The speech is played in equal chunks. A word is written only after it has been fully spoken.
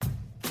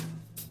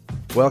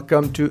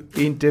Welcome to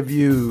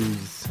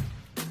Interviews.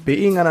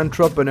 Being an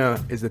entrepreneur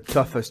is the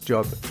toughest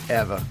job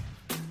ever.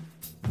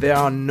 There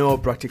are no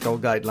practical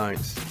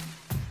guidelines.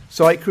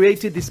 So I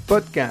created this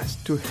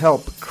podcast to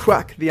help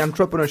crack the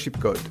entrepreneurship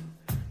code.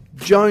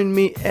 Join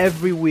me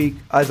every week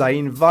as I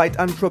invite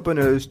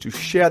entrepreneurs to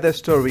share their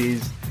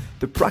stories,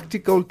 the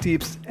practical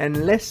tips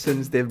and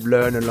lessons they've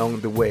learned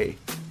along the way.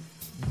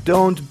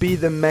 Don't be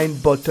the main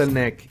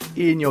bottleneck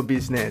in your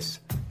business.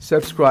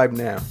 Subscribe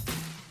now.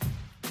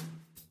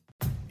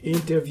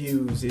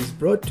 Interviews is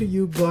brought to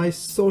you by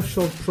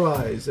Social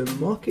Prize, a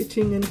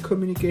marketing and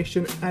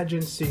communication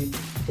agency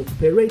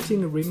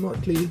operating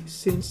remotely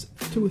since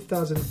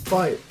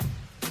 2005.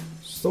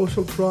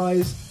 Social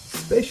Prize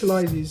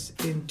specializes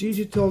in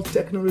digital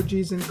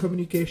technologies and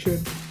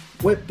communication,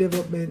 web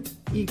development,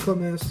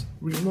 e-commerce,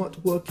 remote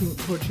working,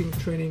 coaching,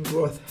 training,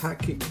 growth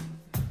hacking.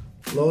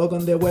 Log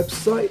on their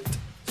website,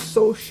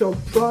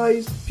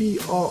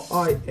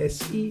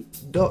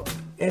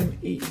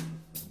 socialprize.me.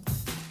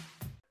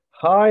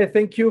 Hi,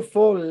 thank you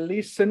for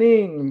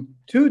listening.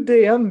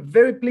 Today, I'm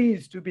very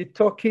pleased to be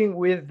talking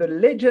with the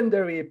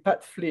legendary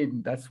Pat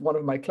Flynn. That's one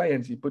of my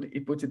clients. He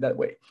puts it that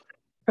way.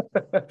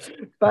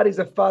 Pat is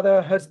a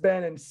father,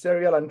 husband, and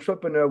serial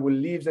entrepreneur who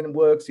lives and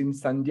works in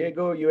San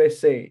Diego,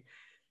 USA.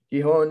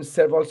 He owns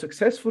several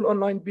successful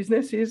online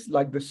businesses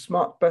like the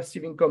Smart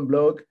Passive Income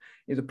blog.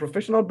 He's a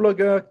professional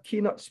blogger,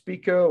 keynote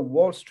speaker,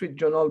 Wall Street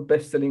Journal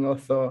bestselling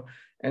author,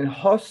 and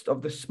host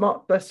of the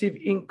Smart Passive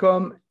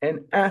Income and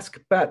Ask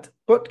Pat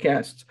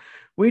podcasts,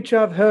 which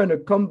have earned a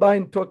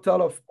combined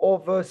total of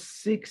over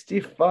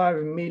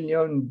 65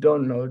 million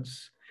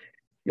downloads.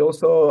 He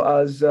also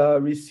has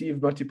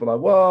received multiple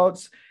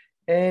awards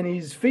and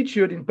is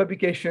featured in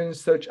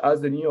publications such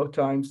as the New York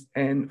Times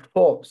and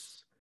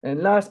Forbes.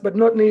 And last but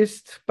not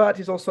least, Pat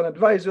is also an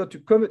advisor to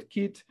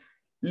ConvertKit,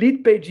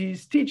 Lead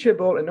Pages,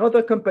 Teachable, and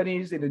other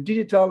companies in the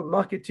digital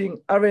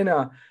marketing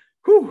arena.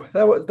 Whew,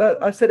 that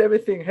I said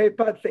everything. Hey,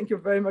 Pat, thank you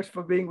very much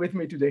for being with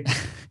me today.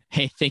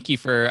 Hey, thank you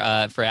for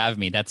having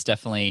me. That's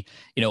definitely,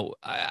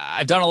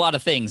 I've done a lot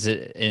of things,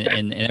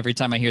 and every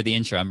time I hear the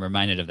intro, I'm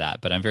reminded of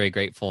that. But I'm very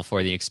grateful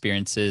for the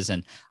experiences,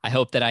 and I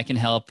hope that I can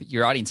help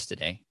your audience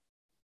today.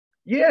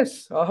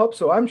 Yes, I hope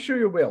so. I'm sure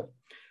you will.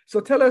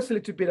 So tell us a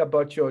little bit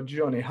about your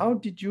journey. How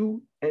did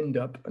you end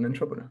up an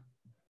entrepreneur?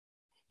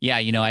 Yeah,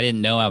 I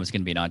didn't know I was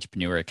going to be an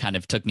entrepreneur. It kind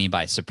of took me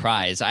by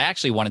surprise. I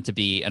actually wanted to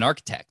be an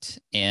architect.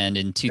 And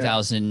in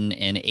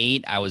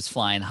 2008, I was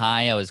flying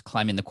high. I was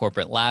climbing the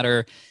corporate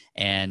ladder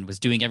and was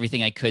doing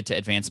everything I could to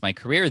advance my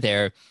career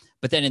there.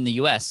 But then in the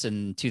US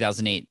in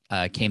 2008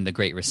 came the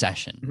Great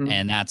Recession. Mm-hmm.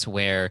 And that's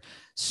where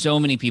so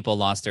many people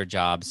lost their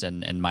jobs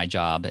and my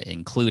job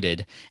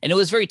included. And it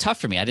was very tough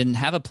for me. I didn't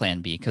have a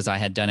plan B because I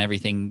had done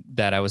everything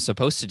that I was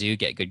supposed to do,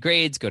 get good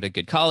grades, go to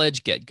good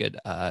college, get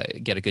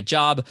a good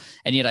job.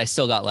 And yet I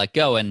still got let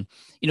go. And,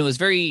 it was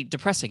very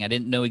depressing. I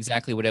didn't know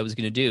exactly what I was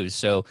going to do.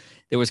 So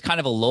there was kind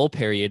of a lull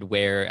period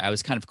where I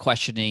was kind of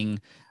questioning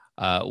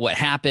what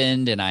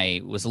happened, and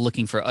I was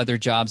looking for other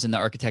jobs in the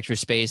architecture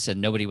space,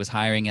 and nobody was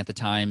hiring at the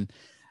time.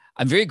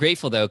 I'm very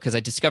grateful, though, because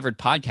I discovered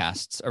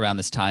podcasts around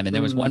this time, and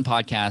there was one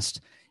podcast.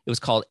 It was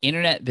called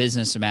Internet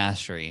Business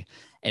Mastery,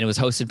 and it was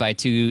hosted by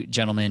two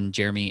gentlemen,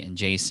 Jeremy and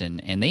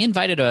Jason, and they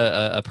invited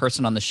a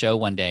person on the show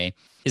one day.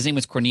 His name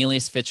was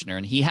Cornelius Fitchner,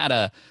 and he had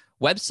a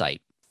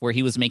website where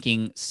he was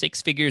making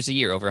six figures a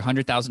year, over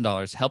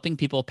 $100,000, helping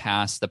people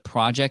pass the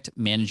project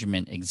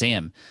management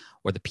exam,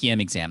 or the PM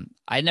exam.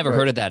 I had never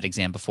heard of that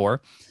exam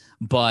before,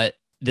 but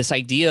this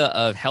idea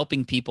of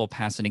helping people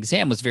pass an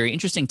exam was very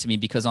interesting to me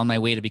because on my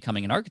way to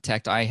becoming an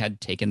architect, I had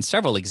taken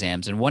several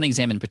exams, and one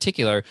exam in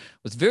particular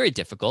was very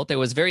difficult. There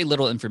was very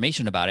little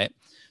information about it.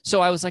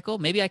 So I was like, oh,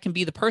 maybe I can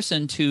be the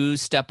person to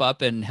step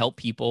up and help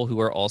people who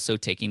are also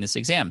taking this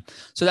exam.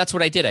 So that's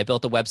what I did. I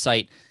built a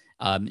website.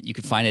 You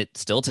can find it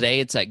still today.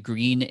 It's at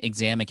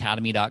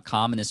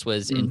greenexamacademy.com, and this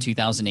was in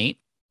 2008.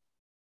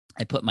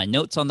 I put my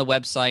notes on the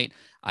website.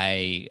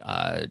 I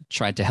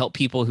tried to help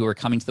people who were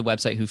coming to the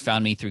website who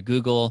found me through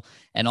Google.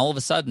 And all of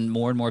a sudden,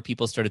 more and more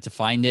people started to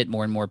find it.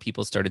 More and more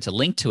people started to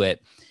link to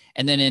it.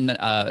 And then in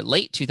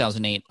late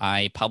 2008,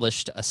 I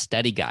published a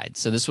study guide.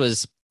 So this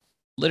was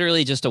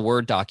literally just a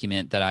Word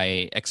document that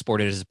I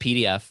exported as a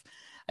PDF.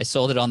 I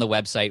sold it on the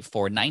website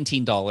for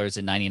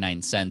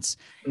 $19.99.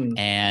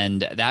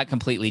 And that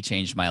completely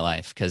changed my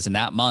life because in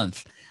that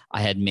month, I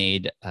had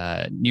made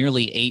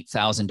nearly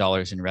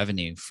 $8,000 in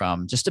revenue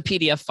from just a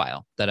PDF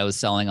file that I was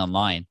selling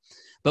online.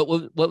 But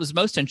what was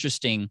most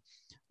interesting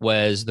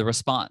was the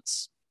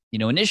response.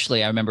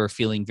 Initially, I remember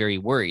feeling very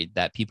worried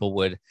that people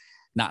would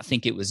not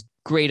think it was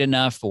great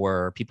enough,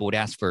 or people would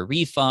ask for a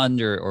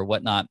refund or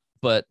whatnot.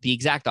 But the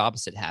exact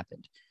opposite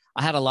happened.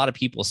 I had a lot of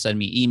people send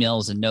me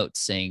emails and notes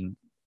saying,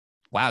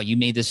 wow, you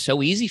made this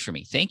so easy for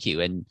me. Thank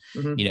you. And,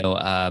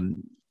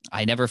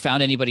 I never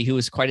found anybody who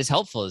was quite as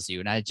helpful as you.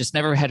 And I just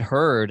never had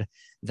heard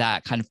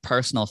that kind of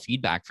personal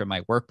feedback from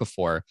my work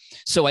before.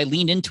 So I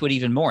leaned into it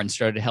even more and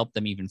started to help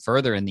them even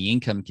further. And the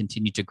income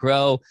continued to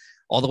grow.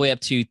 all the way up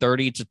to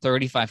 $30,000 to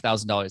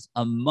 $35,000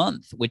 a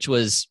month, which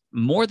was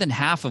more than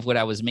half of what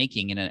I was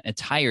making in an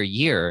entire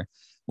year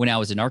when I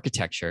was in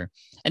architecture.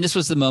 And this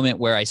was the moment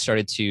where I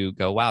started to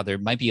go, wow, there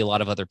might be a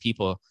lot of other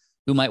people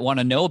who might want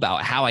to know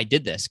about how I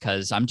did this,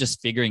 because I'm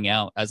just figuring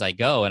out as I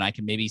go, and I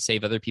can maybe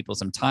save other people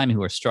some time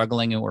who are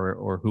struggling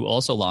or who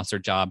also lost their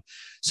job.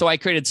 So I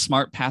created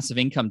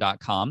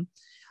smartpassiveincome.com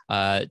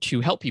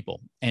to help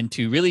people and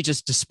to really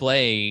just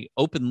display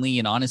openly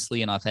and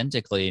honestly and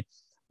authentically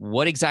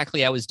what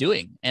exactly I was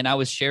doing. And I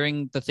was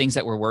sharing the things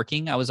that were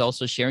working. I was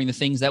also sharing the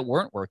things that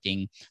weren't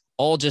working,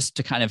 all just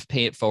to kind of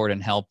pay it forward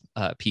and help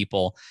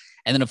people.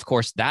 And then, of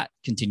course, that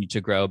continued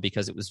to grow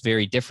because it was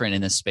very different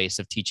in this space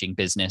of teaching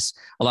business.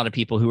 A lot of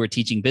people who were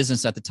teaching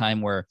business at the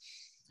time were,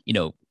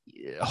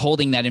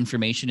 holding that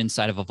information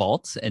inside of a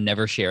vault and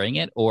never sharing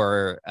it,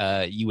 or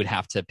you would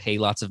have to pay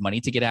lots of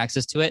money to get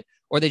access to it,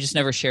 or they just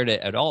never shared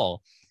it at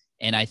all.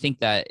 And I think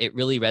that it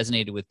really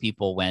resonated with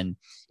people when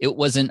it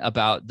wasn't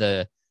about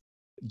the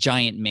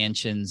giant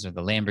mansions or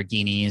the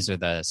Lamborghinis or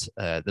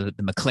the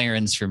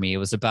McLarens for me. It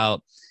was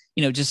about,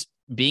 just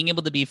being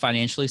able to be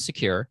financially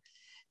secure,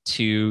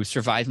 to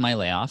survive my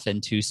layoff,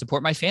 and to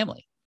support my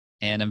family.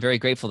 And I'm very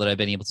grateful that I've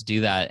been able to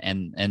do that,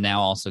 and now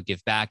also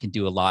give back and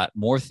do a lot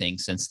more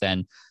things since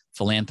then.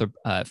 Philanthropy,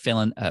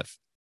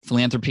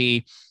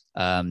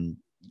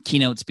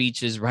 keynote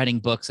speeches, writing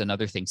books, and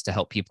other things to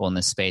help people in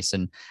this space.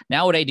 And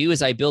now what I do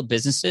is I build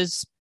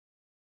businesses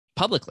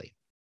publicly,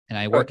 and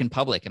I work in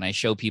public, and I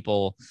show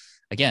people,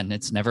 again,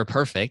 it's never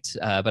perfect,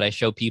 but I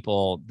show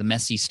people the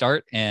messy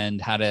start and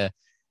how to,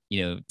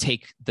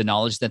 take the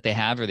knowledge that they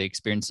have or the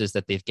experiences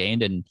that they've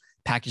gained and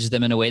package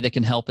them in a way that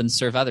can help and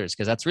serve others.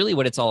 Because that's really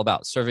what it's all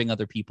about, serving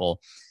other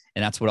people.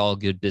 And that's what all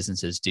good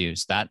businesses do.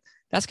 So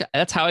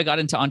that's how I got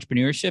into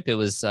entrepreneurship. It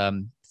was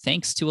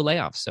thanks to a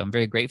layoff. So I'm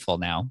very grateful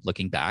now,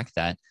 looking back,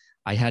 that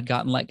I had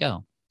gotten let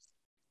go.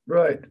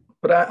 Right.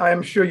 But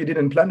I'm sure you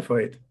didn't plan for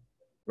it,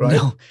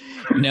 right?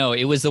 No,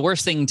 it was the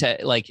worst thing to,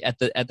 like, at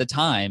the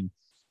time.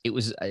 It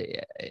was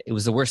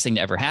the worst thing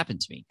to ever happen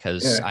to me,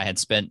 because I had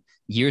spent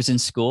years in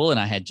school and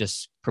I had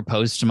just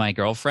proposed to my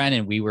girlfriend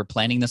and we were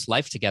planning this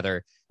life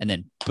together, and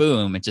then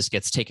boom, it just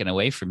gets taken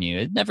away from you.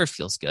 It never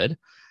feels good.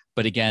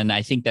 But again,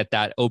 I think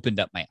that opened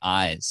up my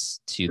eyes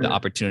to the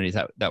opportunities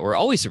that were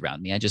always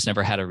around me. I just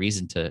never had a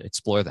reason to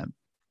explore them.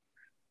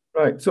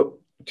 Right. So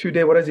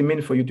today, what does it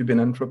mean for you to be an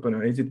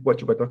entrepreneur? Is it what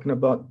you were talking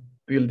about,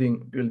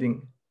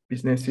 building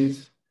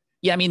businesses?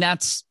 Yeah, I mean,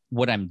 that's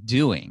what I'm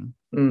doing.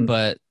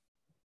 But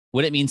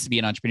what it means to be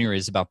an entrepreneur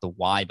is about the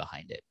why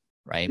behind it,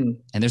 right? And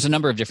there's a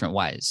number of different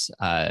whys.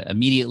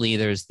 Immediately,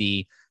 there's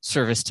the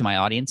service to my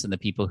audience and the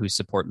people who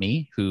support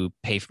me, who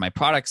pay for my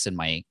products and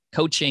my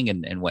coaching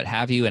and what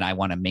have you. And I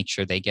want to make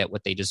sure they get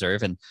what they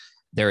deserve and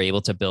they're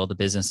able to build a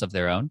business of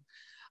their own.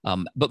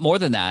 But more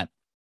than that,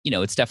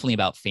 it's definitely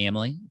about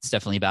family. It's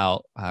definitely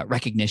about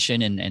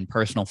recognition and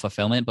personal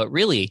fulfillment. But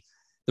really,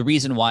 the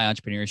reason why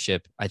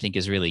entrepreneurship, I think,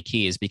 is really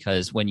key is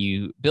because when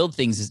you build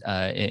things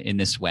in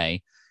this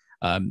way,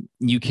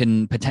 you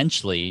can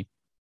potentially,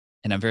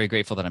 and I'm very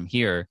grateful that I'm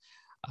here,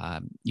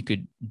 you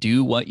could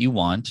do what you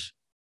want,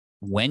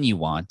 when you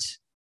want,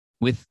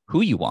 with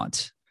who you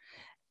want.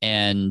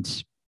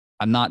 And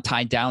I'm not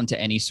tied down to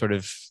any sort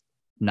of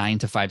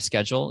 9-to-5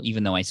 schedule,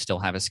 even though I still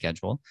have a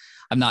schedule.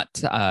 I'm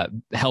not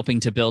helping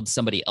to build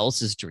somebody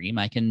else's dream.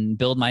 I can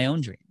build my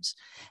own dreams.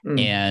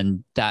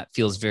 And that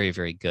feels very,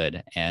 very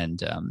good. And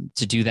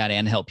to do that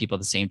and help people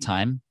at the same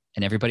time,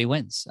 and everybody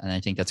wins. And I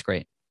think that's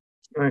great.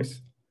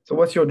 Nice. So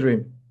what's your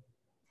dream?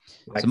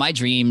 So my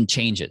dream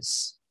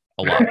changes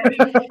a lot.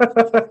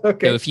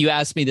 Okay. So if you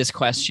asked me this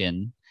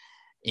question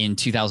in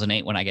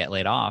 2008 when I get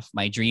laid off,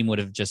 my dream would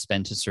have just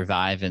been to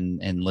survive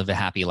and live a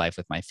happy life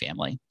with my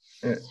family.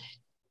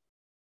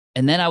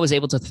 And then I was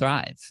able to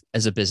thrive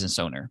as a business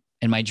owner,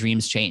 and my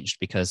dreams changed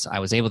because I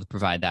was able to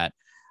provide that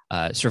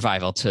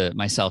survival to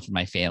myself and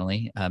my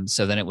family.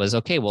 So then it was,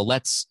 okay, well,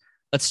 let's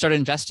start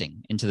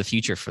investing into the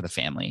future for the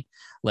family.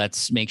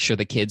 Let's make sure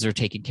the kids are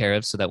taken care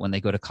of so that when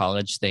they go to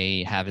college,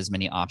 they have as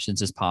many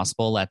options as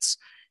possible. Let's,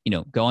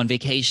 go on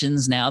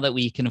vacations now that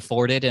we can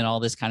afford it and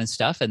all this kind of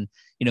stuff. And,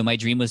 my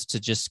dream was to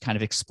just kind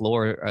of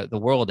explore the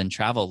world and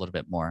travel a little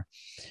bit more.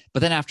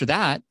 But then after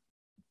that,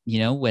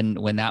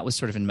 when that was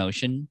sort of in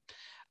motion,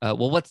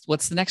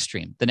 what's the next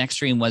dream? The next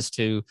dream was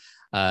to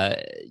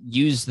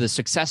use the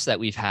success that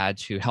we've had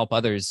to help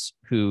others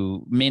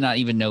who may not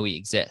even know we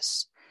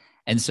exist.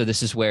 And so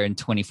this is where in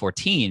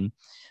 2014,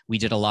 we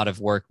did a lot of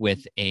work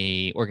with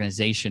a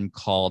organization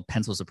called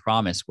Pencils of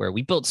Promise, where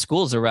we built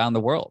schools around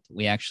the world.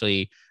 We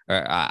actually,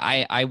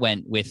 I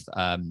went with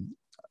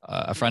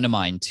a friend of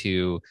mine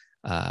to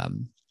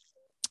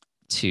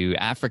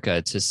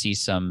Africa to see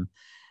some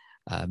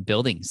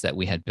buildings that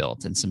we had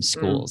built and some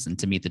schools, and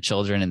to meet the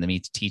children and to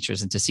meet the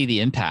teachers and to see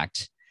the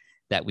impact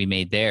that we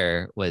made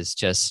there was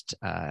just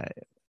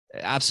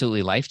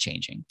absolutely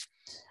life-changing.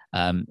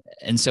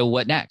 And so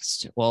what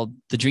next? Well,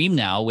 the dream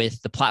now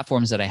with the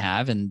platforms that I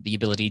have and the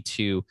ability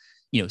to,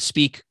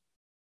 speak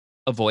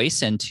a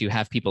voice and to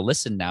have people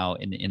listen now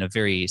in a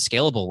very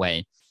scalable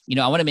way,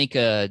 I want to make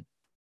a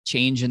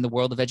change in the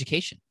world of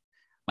education.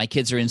 My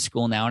kids are in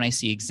school now, and I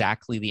see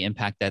exactly the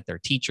impact that their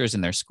teachers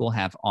and their school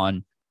have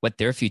on what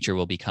their future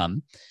will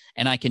become.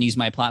 And I can use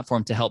my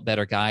platform to help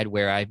better guide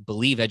where I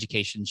believe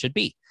education should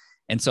be.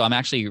 And so I'm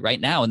actually right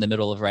now in the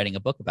middle of writing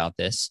a book about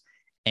this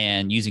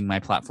and using my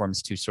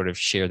platforms to sort of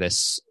share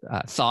this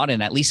thought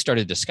and at least start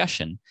a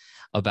discussion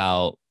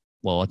about,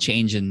 well, a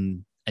change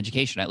in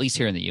education, at least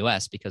here in the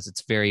US, because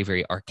it's very,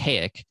 very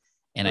archaic.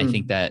 And I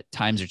think that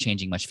times are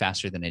changing much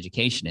faster than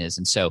education is.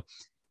 And so,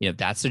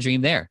 that's the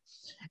dream there.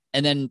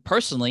 And then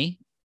personally,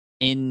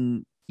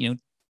 in,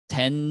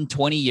 10,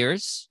 20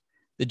 years,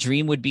 the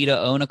dream would be to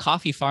own a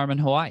coffee farm in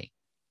Hawaii,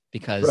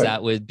 because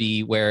that would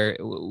be where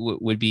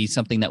would be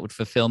something that would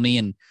fulfill me.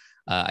 And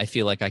I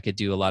feel like I could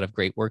do a lot of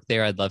great work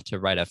there. I'd love to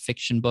write a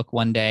fiction book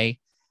one day.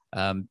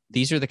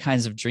 These are the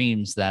kinds of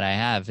dreams that I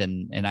have.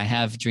 And I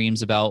have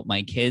dreams about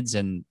my kids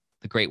and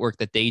the great work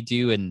that they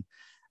do and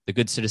the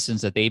good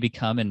citizens that they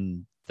become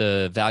and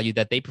the value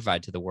that they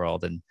provide to the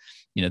world. And,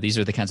 these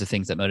are the kinds of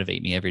things that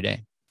motivate me every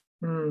day.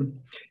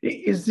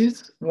 Is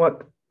this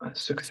what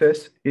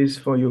success is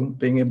for you,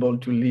 being able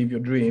to live your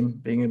dream,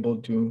 being able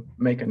to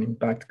make an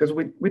impact? Because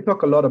we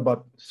talk a lot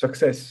about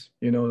success,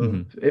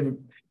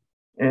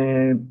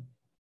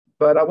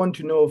 but I want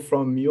to know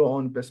from your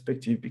own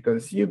perspective,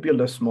 because you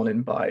build a small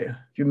empire,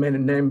 you made a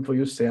name for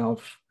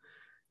yourself.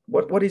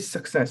 What is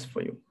success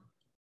for you?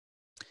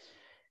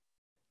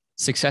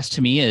 Success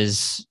to me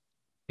is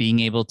being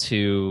able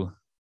to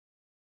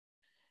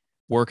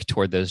work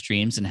toward those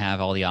dreams and have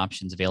all the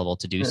options available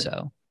to do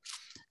so.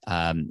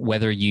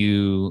 Whether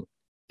you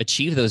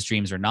achieve those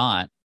dreams or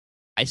not,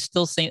 I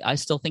still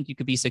think you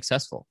could be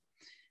successful,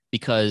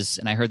 because,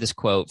 and I heard this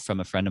quote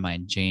from a friend of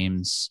mine,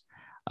 James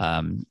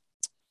Wedmore.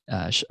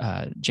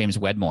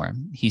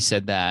 He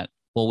said that,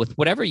 well, with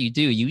whatever you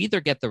do, you either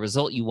get the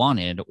result you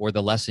wanted or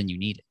the lesson you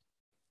needed.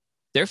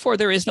 Therefore,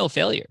 there is no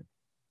failure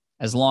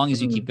as long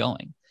as you keep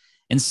going.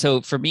 And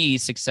so for me,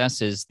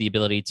 success is the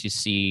ability to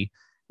see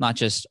not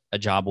just a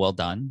job well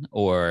done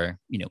or,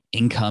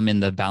 income in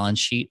the balance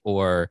sheet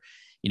or,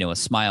 a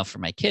smile for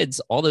my kids.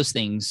 All those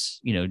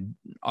things,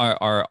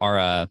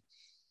 are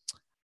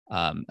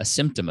a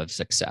symptom of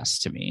success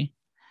to me.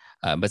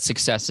 But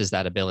success is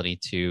that ability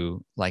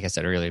to, like I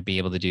said earlier, be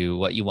able to do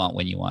what you want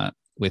when you want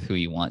with who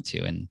you want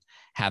to, and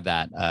have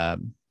that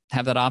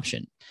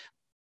option.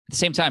 At the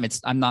same time,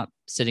 I'm not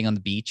sitting on the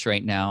beach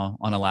right now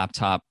on a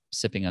laptop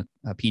sipping a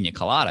pina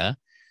colada.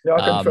 Yeah,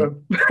 I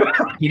confirm.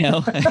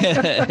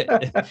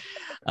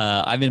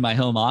 I'm in my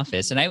home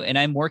office, and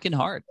I'm working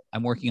hard.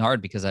 I'm working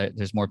hard because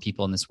there's more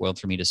people in this world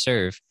for me to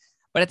serve.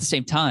 But at the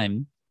same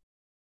time,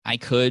 I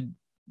could,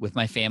 with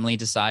my family,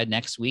 decide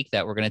next week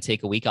that we're going to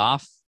take a week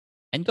off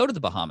and go to the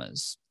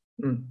Bahamas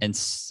and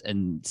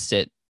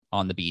sit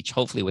on the beach,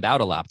 hopefully without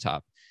a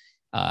laptop,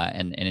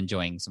 and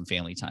enjoying some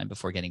family time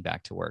before getting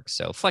back to work.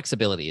 So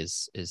flexibility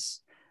is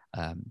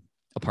a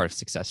part of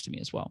success to me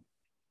as well.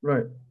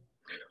 Right.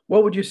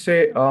 What would you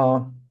say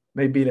are,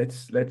 maybe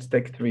let's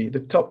take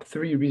the top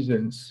 3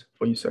 reasons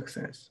for your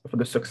success, for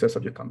the success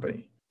of your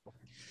company?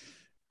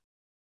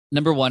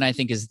 Number 1, I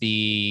think, is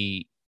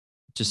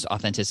just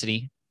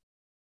authenticity.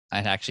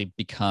 I'd actually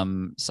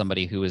become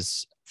somebody who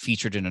was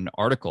featured in an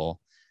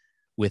article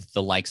with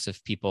the likes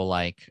of people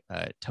like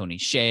Tony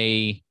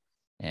Hsieh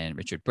and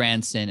Richard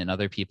Branson and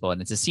other people.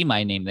 And to see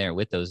my name there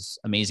with those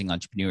amazing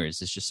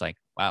entrepreneurs is just like,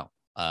 wow,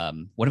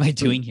 what am I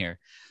doing here?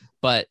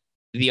 But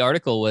the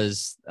article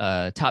was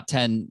top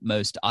 10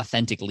 most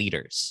authentic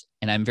leaders.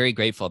 And I'm very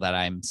grateful that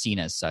I'm seen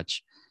as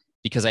such,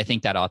 because I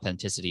think that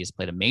authenticity has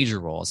played a major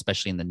role,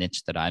 especially in the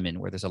niche that I'm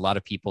in, where there's a lot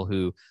of people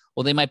who,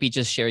 well, they might be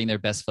just sharing their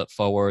best foot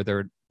forward.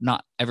 They're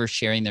not ever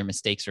sharing their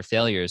mistakes or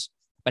failures.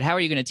 But how are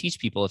you going to teach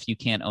people if you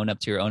can't own up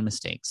to your own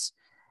mistakes?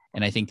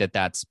 And I think that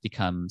that's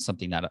become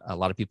something that a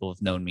lot of people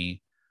have known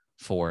me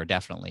for,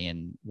 definitely.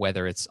 And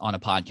whether it's on a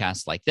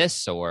podcast like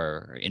this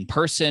or in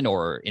person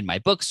or in my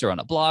books or on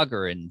a blog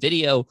or in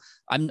video,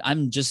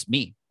 I'm just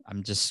me.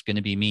 I'm just going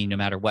to be me no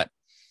matter what.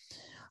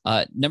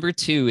 Number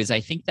 2 is, I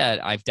think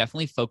that I've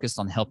definitely focused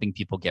on helping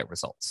people get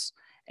results,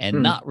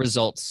 and not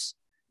results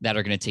that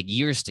are going to take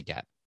years to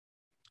get,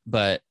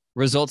 but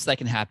results that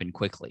can happen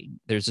quickly.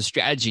 There's a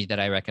strategy that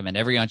I recommend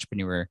every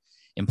entrepreneur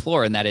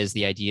employ, and that is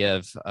the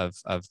idea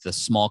of the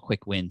small,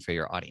 quick win for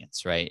your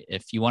audience, right?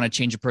 If you want to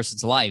change a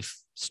person's life,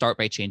 start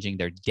by changing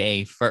their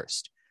day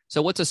first.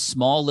 So what's a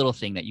small little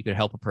thing that you could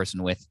help a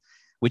person with,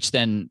 which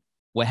then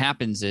what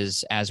happens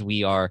is, as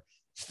we are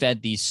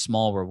fed these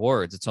small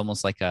rewards, it's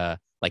almost like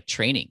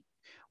training,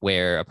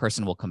 where a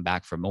person will come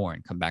back for more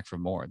and come back for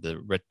more.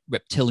 The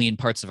reptilian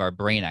parts of our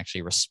brain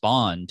actually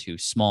respond to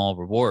small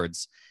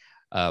rewards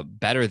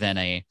better than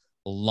a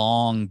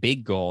long,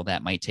 big goal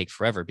that might take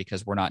forever,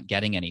 because we're not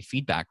getting any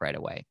feedback right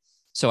away.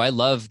 So I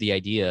love the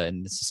idea,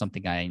 and this is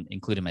something I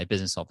include in my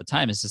business all the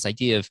time, is this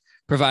idea of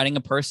providing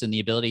a person the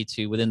ability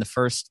to, within the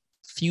first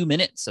few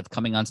minutes of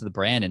coming onto the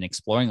brand and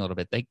exploring a little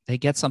bit, they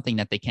get something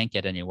that they can't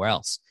get anywhere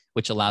else,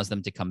 which allows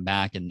them to come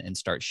back and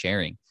start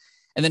sharing.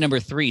 And then number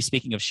 3,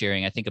 speaking of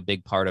sharing, I think a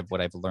big part of what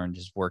I've learned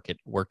has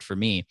worked for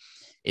me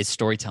is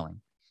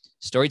storytelling.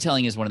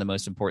 storytelling is one of the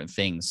most important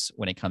things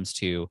when it comes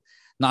to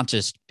not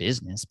just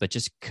business, but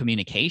just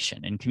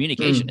communication. And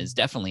communication is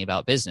definitely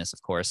about business,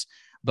 of course.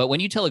 But when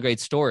you tell a great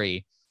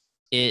story,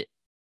 it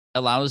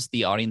allows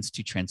the audience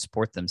to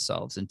transport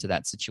themselves into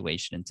that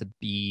situation and to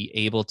be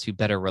able to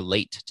better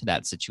relate to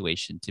that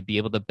situation, to be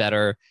able to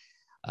better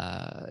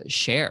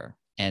share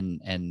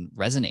and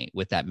resonate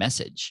with that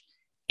message.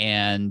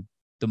 And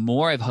the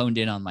more I've honed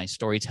in on my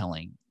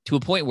storytelling to a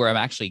point where I'm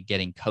actually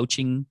getting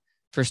coaching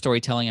for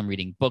storytelling, I'm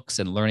reading books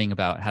and learning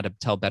about how to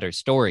tell better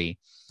story.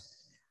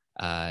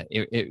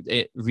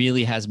 It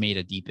really has made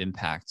a deep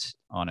impact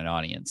on an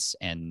audience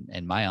and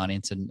my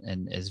audience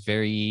and is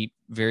very,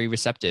 very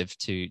receptive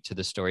to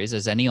the stories,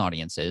 as any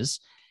audience is.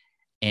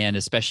 And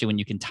especially when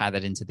you can tie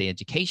that into the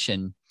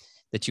education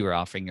that you are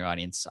offering your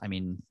audience. I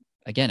mean,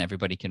 again,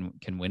 everybody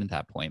can win at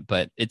that point,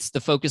 but it's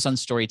the focus on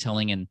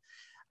storytelling. And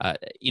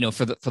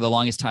for the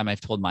longest time,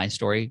 I've told my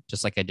story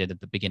just like I did at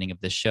the beginning of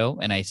this show,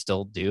 and I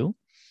still do.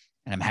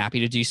 And I'm happy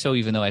to do so,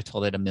 even though I've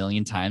told it a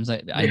million times.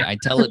 I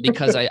tell it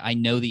because I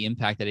know the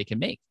impact that it can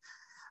make.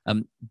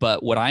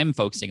 But what I'm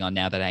focusing on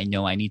now that I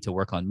know I need to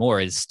work on more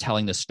is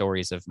telling the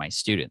stories of my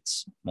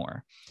students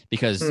more,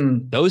 because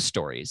those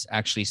stories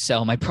actually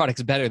sell my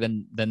products better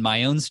than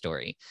my own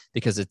story,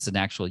 because it's an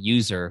actual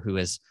user who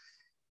has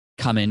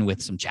come in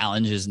with some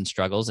challenges and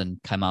struggles and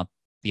come out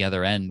the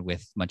other end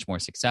with much more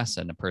success.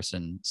 And a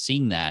person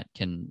seeing that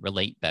can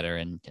relate better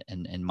and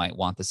might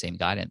want the same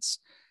guidance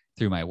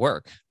through my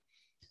work.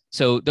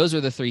 So those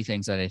are the three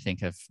things that I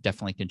think have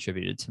definitely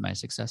contributed to my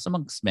success,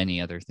 amongst many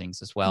other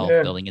things as well.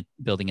 Yeah.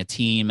 Building a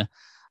team,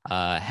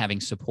 having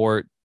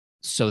support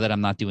so that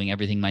I'm not doing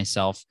everything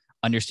myself,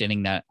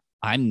 understanding that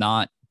I'm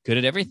not good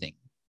at everything,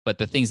 but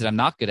the things that I'm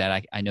not good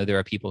at, I know there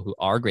are people who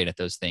are great at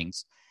those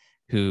things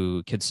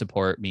who could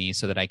support me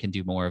so that I can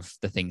do more of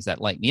the things that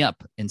light me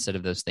up instead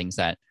of those things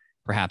that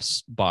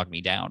perhaps bog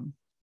me down.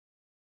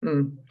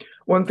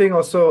 One thing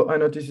also I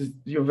notice is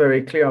you're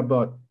very clear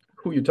about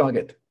who you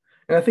target.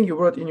 And I think you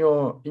wrote in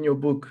your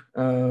book,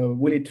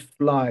 Will It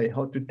Fly?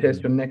 How to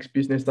test your next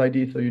business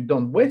idea so you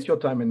don't waste your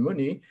time and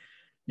money.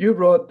 You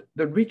wrote,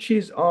 the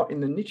riches are in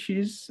the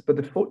niches, but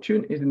the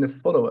fortune is in the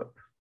follow-up.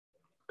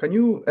 Can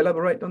you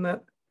elaborate on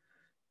that?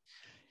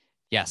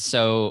 Yeah.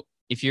 So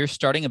if you're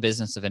starting a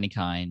business of any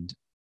kind,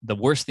 the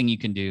worst thing you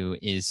can do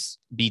is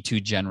be too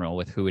general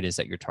with who it is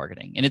that you're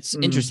targeting. And it's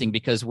interesting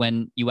because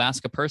when you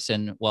ask a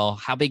person, well,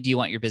 how big do you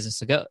want your business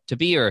to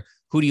be, or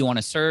who do you want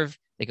to serve?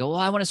 They go, well,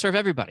 I want to serve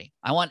everybody.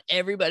 I want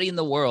everybody in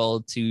the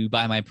world to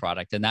buy my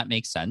product. And that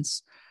makes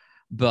sense.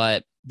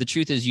 But the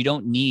truth is, you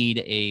don't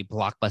need a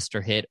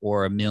blockbuster hit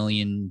or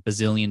 $1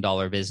 bazillion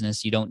dollar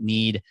business. You don't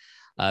need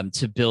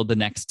to build the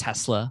next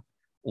Tesla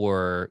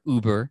or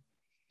Uber.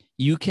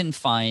 You can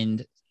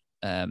find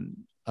a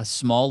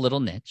small little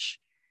niche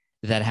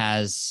that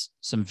has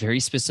some very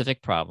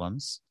specific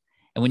problems.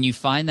 And when you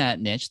find that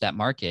niche, that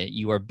market,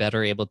 you are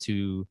better able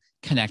to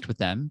connect with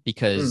them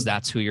because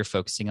that's who you're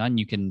focusing on.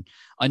 You can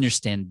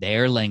understand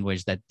their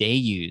language that they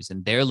use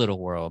in their little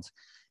world.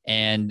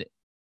 And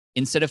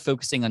instead of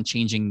focusing on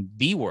changing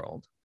the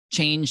world,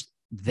 change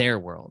their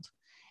world.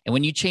 And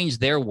when you change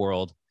their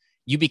world,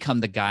 you become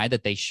the guy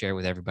that they share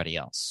with everybody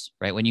else,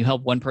 right? When you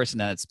help one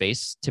person in that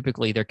space,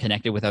 typically they're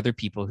connected with other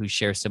people who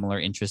share similar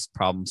interests,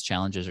 problems,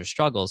 challenges, or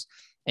struggles.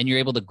 And you're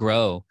able to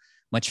grow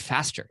much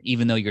faster,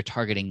 even though you're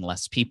targeting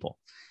less people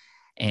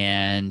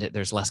and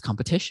there's less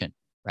competition.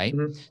 Right.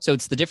 So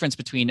it's the difference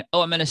between,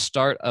 I'm going to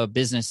start a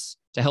business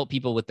to help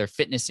people with their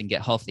fitness and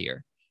get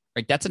healthier.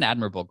 Right. That's an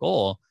admirable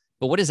goal.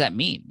 But what does that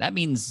mean? That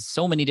means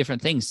so many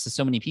different things to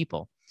so many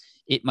people.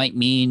 It might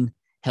mean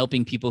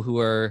helping people who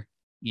are,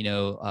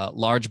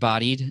 large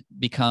bodied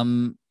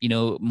become,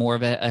 more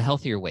of a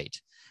healthier weight.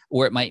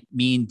 Or it might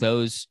mean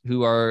those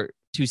who are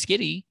too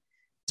skinny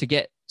to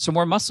get some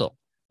more muscle.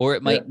 Or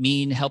it might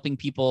mean helping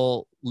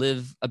people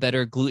live a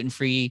better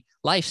gluten-free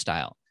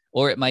lifestyle.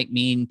 Or it might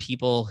mean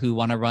people who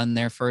want to run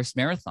their first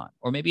marathon.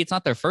 Or maybe it's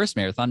not their first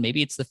marathon.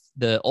 Maybe it's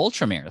the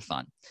ultra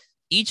marathon.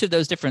 Each of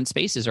those different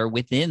spaces are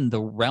within the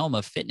realm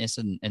of fitness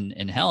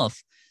and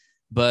health,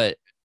 but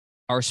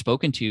are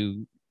spoken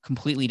to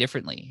completely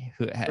differently,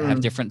 who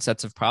have different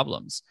sets of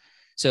problems.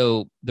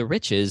 So the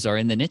riches are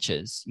in the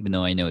niches, even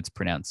though I know it's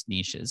pronounced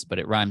niches, but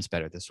it rhymes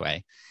better this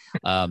way.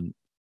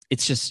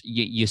 It's just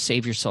you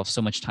save yourself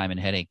so much time and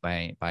headache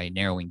by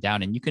narrowing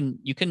down, and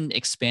you can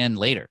expand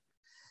later.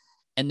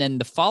 And then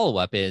the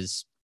follow-up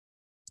is,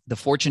 the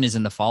fortune is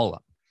in the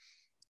follow-up.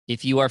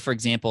 If you are, for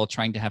example,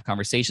 trying to have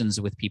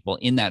conversations with people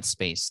in that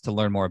space to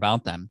learn more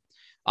about them,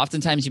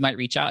 oftentimes you might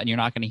reach out and you're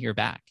not going to hear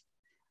back.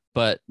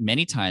 But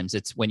many times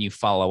it's when you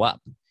follow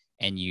up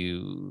and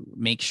you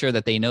make sure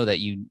that they know that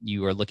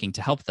you are looking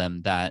to help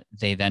them, that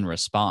they then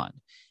respond.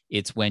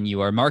 It's when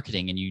you are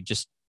marketing and you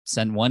just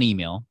send one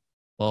email,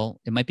 well,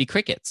 it might be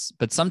crickets.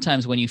 But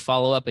sometimes when you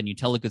follow up and you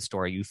tell a good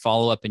story, you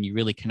follow up and you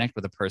really connect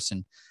with a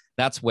person,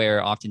 that's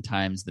where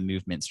oftentimes the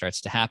movement starts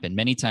to happen.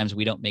 Many times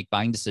we don't make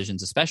buying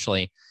decisions,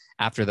 especially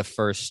after the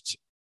first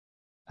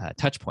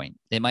touch point.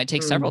 It might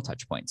take several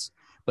touch points.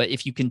 But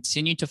if you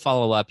continue to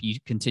follow up, you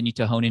continue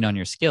to hone in on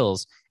your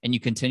skills, and you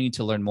continue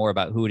to learn more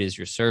about who it is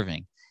you're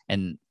serving.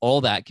 And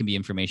all that can be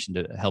information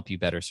to help you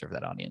better serve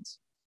that audience.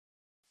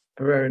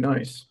 Very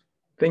nice.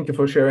 Thank you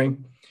for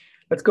sharing.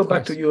 Let's go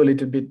back to you a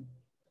little bit.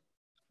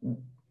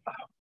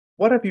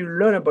 What have you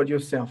learned about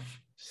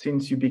yourself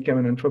since you became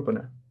an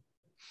entrepreneur?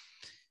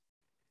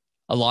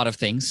 A lot of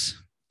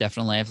things.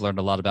 Definitely, I've learned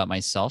a lot about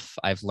myself.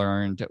 I've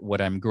learned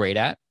what I'm great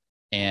at.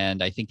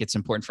 And I think it's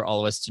important for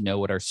all of us to know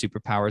what our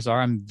superpowers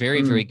are. I'm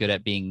very, very good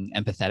at being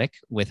empathetic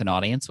with an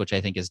audience, which I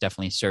think has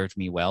definitely served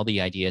me well.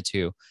 The idea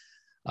to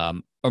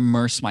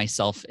immerse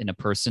myself in a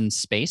person's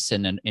space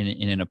and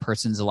in a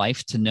person's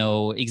life to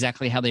know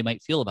exactly how they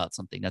might feel about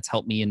something. That's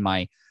helped me in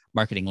my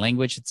marketing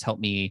language. It's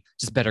helped me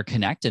just better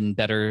connect and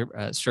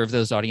better serve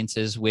those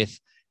audiences with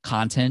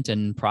content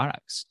and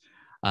products.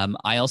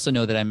 I also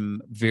know that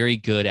I'm very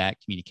good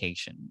at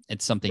communication.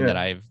 It's something that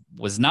I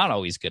was not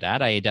always good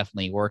at. I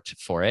definitely worked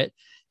for it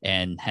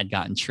and had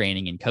gotten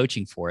training and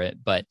coaching for it.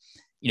 But,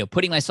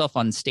 putting myself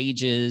on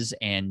stages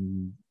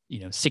and,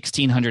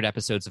 1,600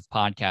 episodes of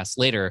podcasts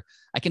later,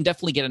 I can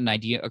definitely get an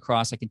idea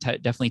across. I can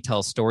definitely tell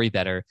a story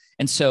better.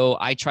 And so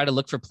I try to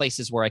look for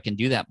places where I can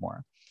do that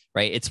more.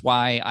 Right. It's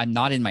why I'm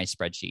not in my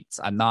spreadsheets.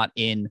 I'm not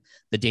in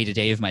the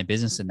day-to-day of my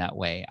business in that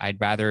way. I'd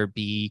rather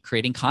be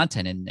creating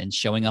content and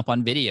showing up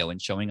on video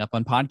and showing up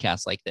on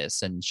podcasts like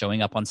this and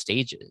showing up on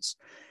stages,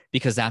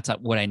 because that's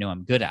what I know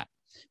I'm good at,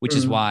 which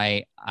is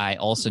why I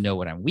also know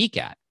what I'm weak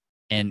at.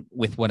 And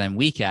with what I'm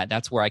weak at,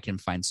 that's where I can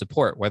find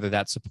support, whether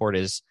that support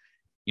is,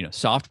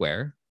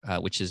 software,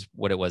 which is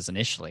what it was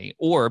initially,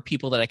 or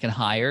people that I can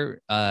hire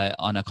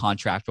on a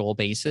contractual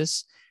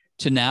basis,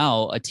 to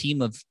now a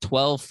team of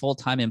 12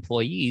 full-time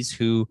employees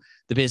who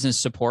the business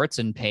supports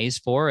and pays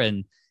for,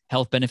 and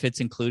health benefits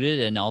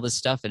included and all this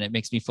stuff. And it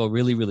makes me feel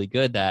really, really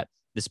good that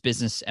this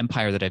business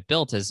empire that I've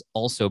built has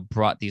also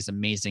brought these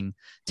amazing,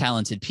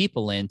 talented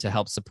people in to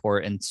help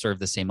support and serve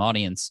the same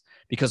audience,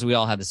 because we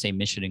all have the same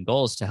mission and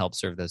goals to help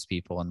serve those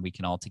people. And we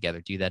can all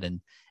together do that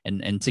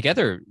and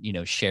together,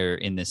 share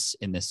in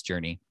this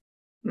journey.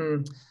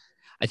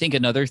 I think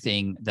another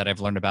thing that I've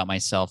learned about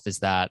myself is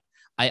that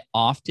I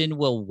often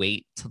will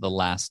wait till the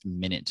last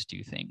minute to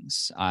do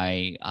things.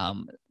 I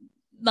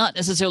not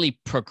necessarily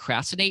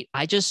procrastinate.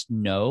 I just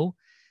know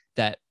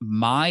that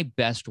my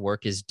best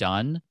work is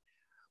done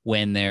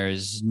when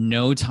there's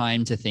no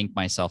time to think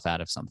myself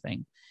out of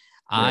something.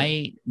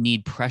 I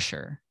need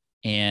pressure.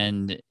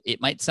 And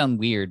it might sound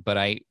weird, but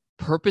I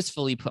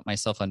purposefully put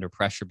myself under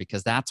pressure,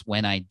 because that's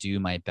when I do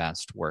my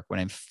best work. When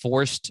I'm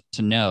forced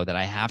to know that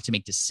I have to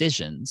make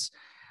decisions,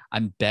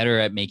 I'm better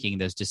at making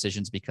those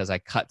decisions, because I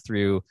cut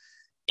through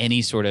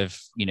any sort of,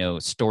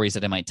 stories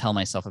that I might tell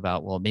myself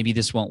about, well, maybe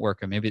this won't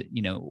work, or maybe,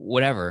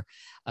 whatever.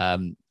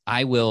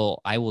 I will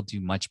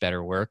do much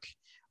better work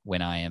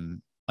when I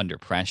am under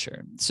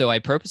pressure. So I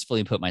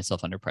purposefully put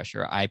myself under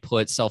pressure. I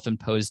put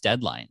self-imposed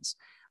deadlines.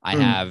 I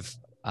have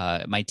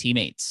my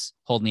teammates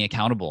hold me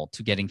accountable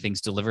to getting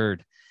things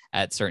delivered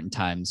at certain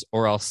times,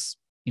 or else,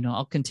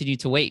 I'll continue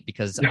to wait,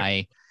 because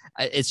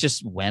it's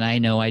just when I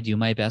know I do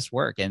my best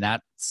work. And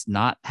that's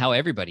not how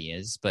everybody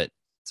is, but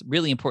it's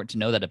really important to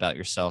know that about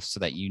yourself, so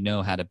that you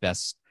know how to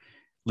best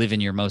live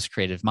in your most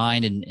creative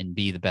mind and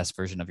be the best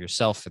version of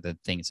yourself for the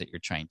things that you're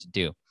trying to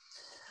do.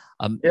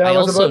 I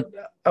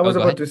was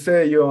about to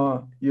say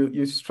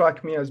you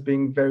struck me as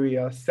being very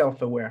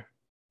self-aware.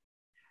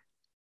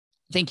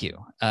 Thank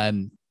you.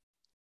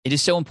 It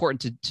is so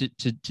important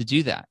to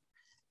do that,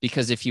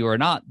 because if you are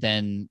not,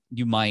 then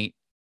you might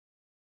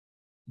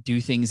do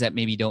things that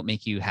maybe don't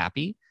make you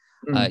happy.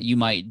 You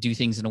might do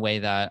things in a way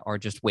that are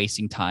just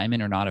wasting time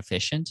and are not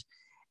efficient.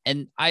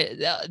 And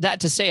that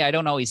to say, I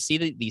don't always see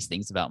these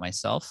things about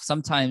myself.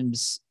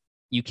 Sometimes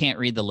you can't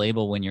read the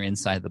label when you're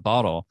inside the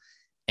bottle.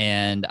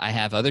 And I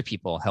have other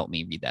people help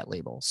me read that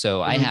label.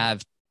 So I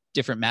have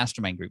different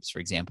mastermind groups, for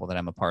example, that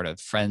I'm a part of,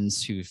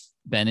 friends who've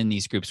been in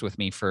these groups with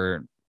me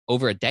for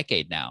over a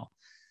decade now,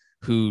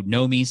 who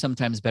know me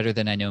sometimes better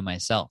than I know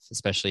myself,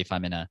 especially if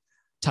I'm in a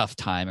tough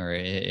time, or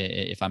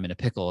if I'm in a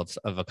pickle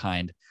of a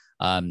kind,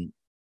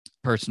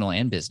 personal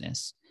and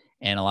business.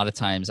 And a lot of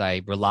times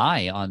I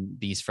rely on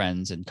these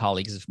friends and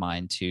colleagues of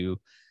mine to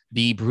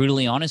be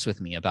brutally honest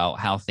with me about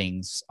how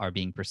things are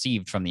being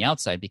perceived from the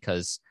outside,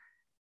 because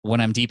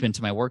when I'm deep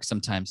into my work,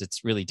 sometimes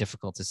it's really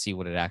difficult to see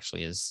what it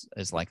actually is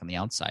like on the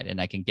outside.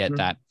 And I can get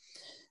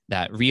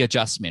that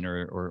readjustment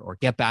or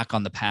get back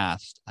on the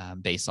path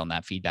based on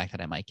that feedback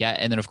that I might get.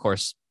 And then, of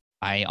course,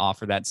 I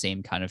offer that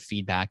same kind of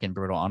feedback and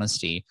brutal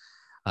honesty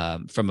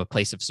from a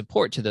place of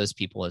support to those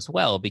people as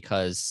well,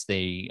 because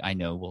I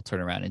know will turn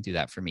around and do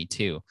that for me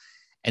too.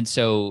 And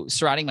so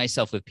surrounding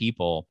myself with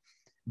people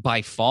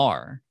by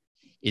far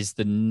is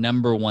the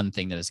number one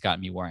thing that has gotten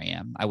me where I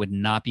am. I would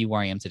not be where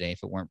I am today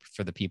if it weren't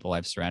for the people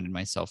I've surrounded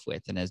myself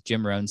with. And as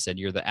Jim Rohn said,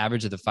 you're the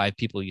average of the 5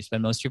 people you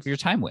spend most of your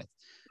time with.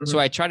 So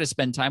I try to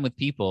spend time with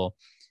people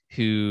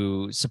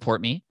who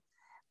support me,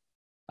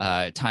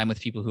 time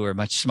with people who are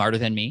much smarter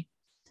than me.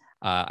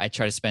 I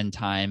try to spend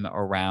time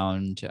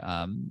around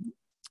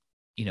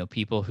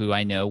people who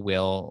I know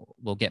will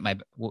get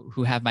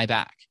who have my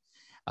back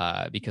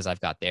because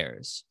I've got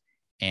theirs.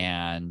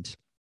 And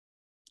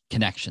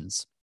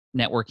connections,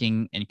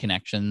 networking and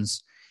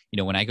connections.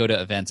 When I go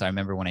to events, I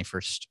remember when I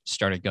first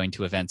started going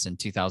to events in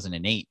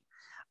 2008,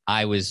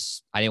 I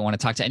didn't want to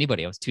talk to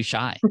anybody. I was too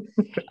shy.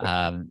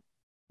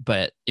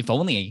 But if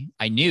only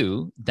I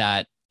knew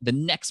that the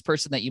next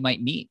person that you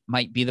might meet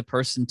might be the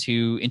person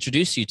to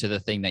introduce you to the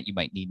thing that you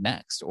might need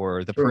next,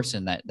 or the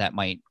person that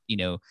might,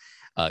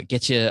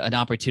 get you an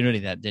opportunity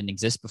that didn't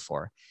exist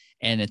before.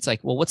 And it's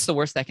like, well, what's the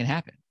worst that can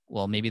happen?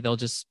 Well, maybe they'll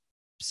just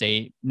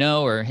say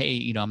no, or,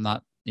 hey, I'm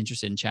not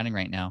interested in chatting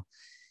right now.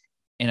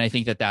 And I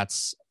think that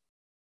that's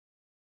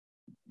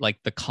like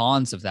the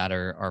cons of that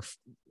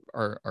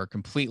are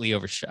completely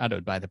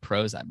overshadowed by the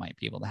pros that might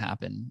be able to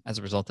happen as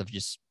a result of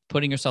just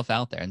putting yourself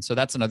out there. And so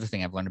that's another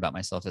thing I've learned about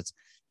myself.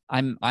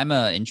 I'm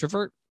an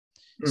introvert.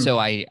 So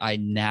I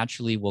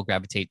naturally will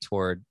gravitate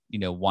toward,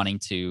 wanting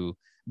to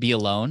be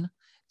alone,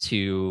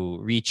 to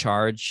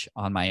recharge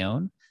on my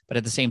own. But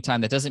at the same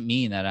time, that doesn't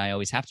mean that I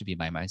always have to be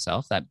by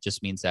myself. That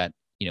just means that,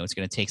 it's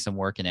going to take some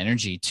work and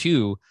energy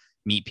to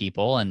meet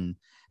people and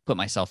put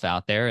myself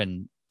out there.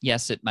 And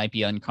yes, it might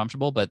be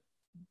uncomfortable, but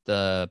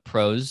the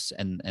pros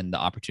and the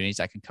opportunities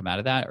that can come out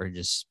of that are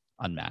just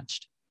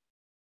unmatched.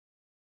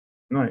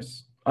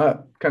 Nice. I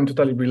can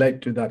totally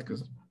relate to that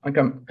because I'm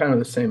kind of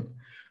the same.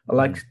 I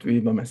like to be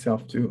by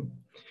myself too.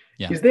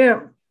 Yeah. Is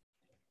there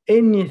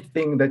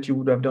anything that you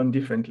would have done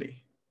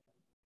differently?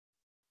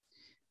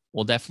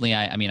 Well, definitely.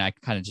 I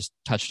kind of just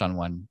touched on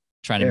one,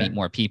 trying to meet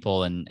more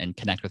people and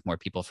connect with more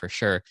people for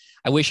sure.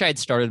 I wish I had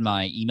started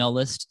my email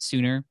list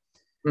sooner.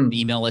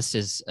 The email list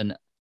is an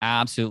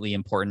absolutely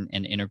important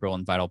and integral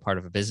and vital part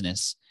of a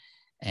business.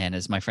 And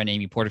as my friend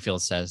Amy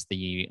Porterfield says,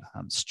 the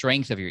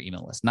strength of your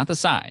email list, not the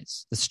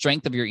size, the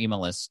strength of your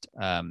email list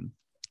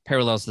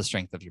parallels the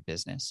strength of your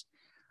business.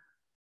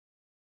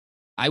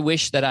 I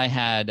wish that I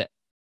had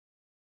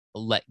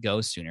let go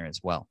sooner as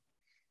well.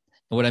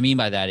 And what I mean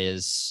by that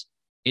is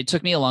it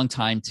took me a long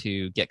time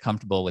to get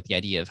comfortable with the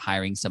idea of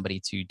hiring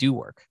somebody to do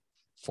work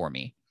for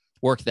me,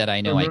 work that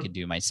I know I could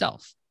do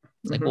myself.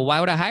 It's like, well, why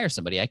would I hire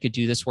somebody? I could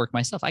do this work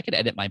myself. I could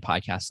edit my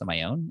podcast on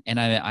my own, and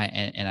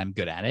I'm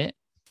good at it,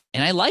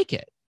 and I like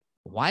it.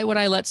 Why would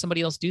I let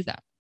somebody else do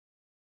that?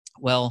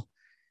 Well,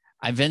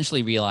 I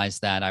eventually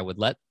realized that I would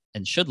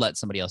should let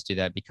somebody else do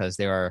that because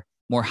there are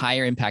more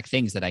higher impact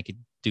things that I could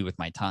do with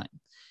my time.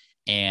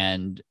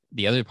 And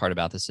the other part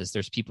about this is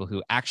there's people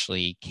who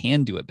actually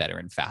can do it better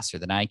and faster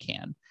than I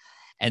can.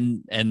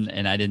 And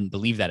I didn't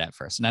believe that at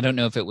first. And I don't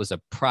know if it was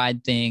a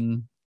pride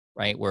thing,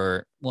 right?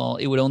 Where, well,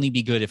 it would only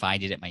be good if I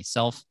did it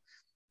myself.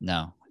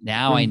 No,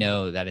 now I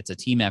know that it's a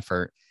team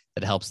effort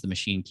that helps the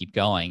machine keep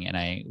going. And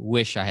I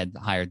wish I had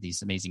hired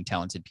these amazing,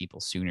 talented people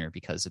sooner,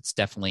 because it's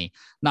definitely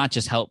not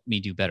just helped me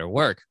do better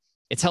work.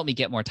 It's helped me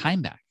get more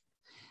time back.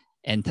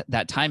 And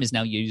that time is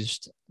now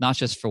used not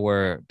just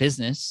for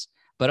business,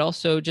 but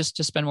also just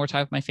to spend more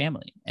time with my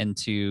family and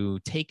to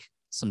take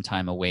some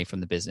time away from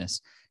the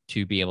business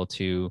to be able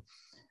to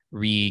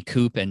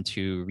recoup and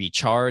to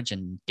recharge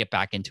and get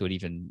back into it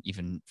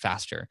even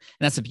faster. And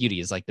that's the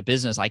beauty, is like the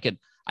business, I could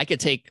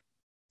take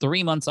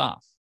 3 months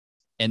off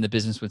and the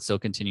business would still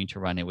continue to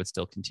run. It would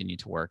still continue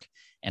to work,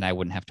 and I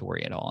wouldn't have to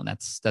worry at all. And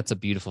that's a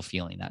beautiful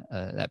feeling,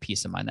 that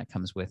peace of mind that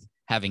comes with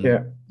having,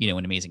 an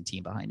amazing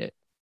team behind it.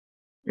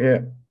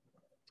 Yeah.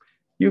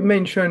 You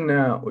mentioned,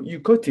 you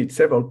quoted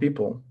several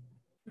people.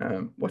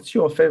 What's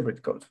your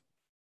favorite quote?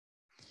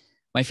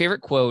 My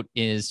favorite quote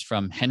is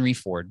from Henry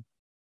Ford.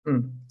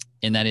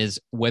 And that is,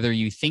 whether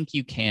you think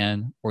you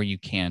can or you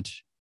can't,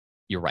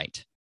 you're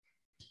right.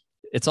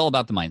 It's all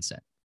about the mindset.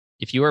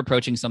 If you are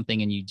approaching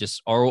something and you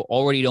just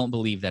already don't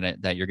believe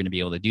that you're going to be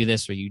able to do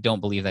this, or you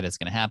don't believe that it's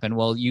going to happen,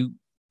 well, you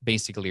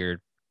basically are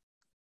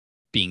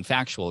being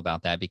factual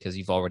about that because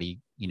you've already,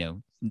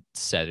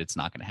 said it's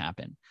not going to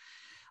happen.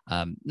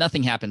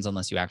 Nothing happens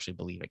unless you actually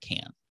believe it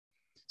can.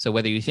 So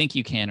whether you think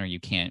you can or you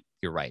can't,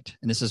 you're right.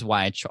 And this is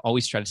why I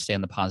always try to stay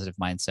on the positive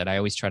mindset. I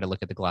always try to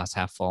look at the glass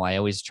half full. I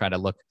always try to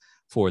look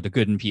for the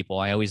good in people.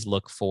 I always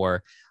look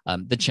for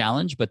the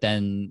challenge, but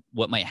then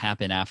what might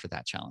happen after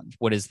that challenge?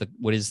 What is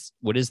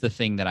the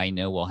thing that I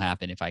know will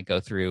happen if I go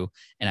through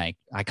and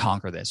I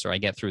conquer this, or I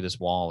get through this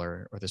wall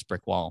or this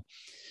brick wall?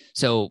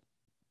 So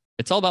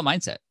it's all about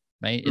mindset,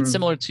 right? It's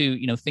similar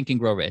to, Think and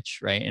Grow Rich,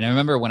 right? And I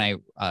remember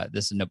when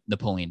this is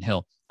Napoleon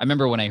Hill. I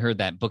remember when I heard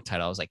that book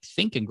title, I was like,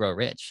 Think and Grow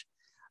Rich.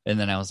 And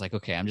then I was like,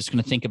 okay, I'm just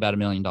going to think about $1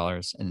 million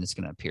and it's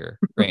going to appear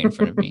right in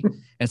front of me. And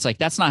it's like,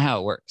 that's not how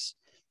it works.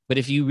 But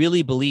if you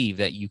really believe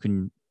that you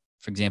can,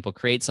 for example,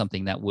 create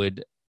something that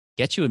would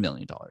get you $1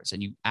 million,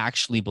 and you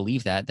actually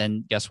believe that,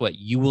 then guess what?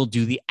 You will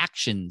do the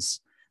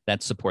actions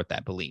that support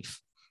that belief.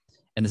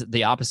 And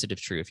the opposite of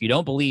true. If you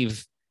don't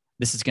believe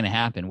this is going to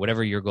happen,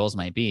 whatever your goals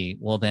might be,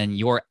 well, then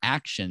your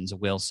actions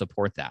will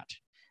support that.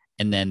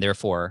 And then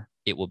therefore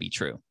it will be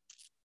true.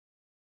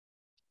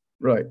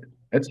 Right.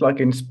 It's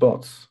like in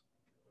sports.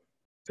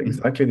 It's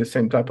exactly the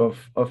same type of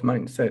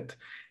mindset.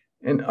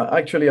 And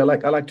actually, I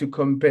like to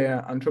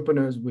compare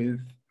entrepreneurs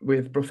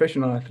with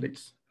professional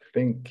athletes.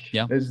 think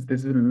Yeah.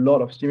 there's a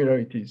lot of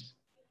similarities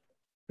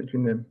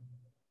between them.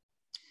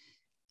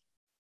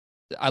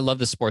 I love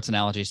the sports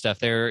analogy stuff.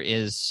 There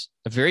is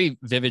a very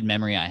vivid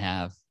memory I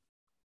have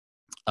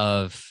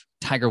of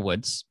Tiger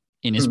Woods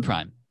in his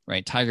prime,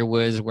 right? Tiger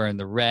Woods wearing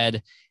the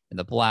red and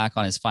the black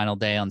on his final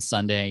day on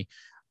Sunday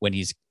when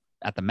he's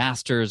at the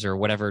Masters or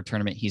whatever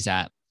tournament he's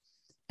at.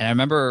 And I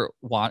remember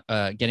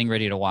getting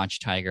ready to watch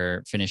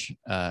Tiger finish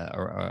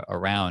a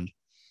round,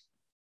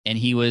 and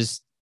he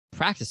was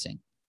practicing.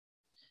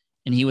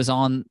 And he was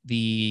on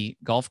the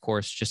golf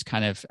course just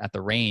kind of at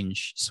the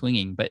range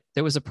swinging, but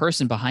there was a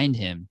person behind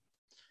him.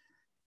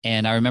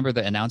 And I remember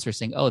the announcer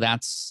saying, "Oh,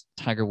 that's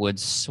Tiger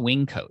Woods'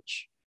 swing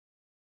coach."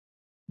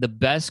 The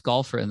best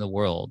golfer in the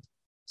world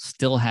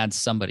still had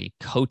somebody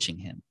coaching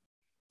him.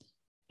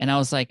 And I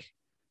was like,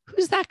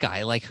 who's that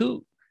guy? Like,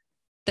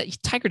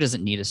 Tiger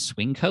doesn't need a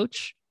swing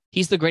coach.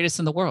 He's the greatest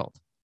in the world.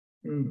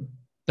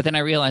 But then I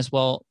realized,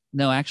 well,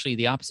 no, actually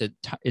the opposite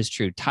is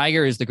true.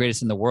 Tiger is the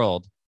greatest in the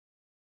world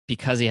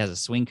because he has a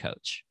swing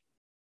coach,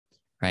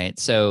 right?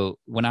 So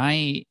when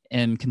I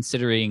am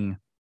considering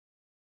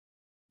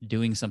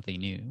doing something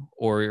new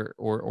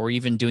or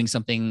even doing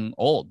something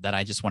old that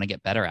I just want to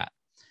get better at,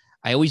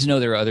 I always know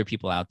there are other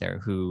people out there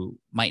who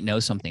might know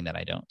something that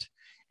I don't.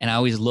 And I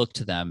always look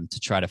to them to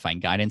try to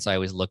find guidance. I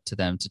always look to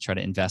them to try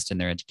to invest in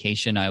their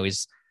education. I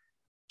always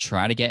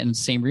try to get in the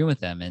same room with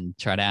them and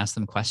try to ask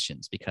them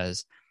questions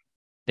because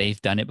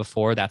they've done it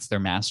before. That's their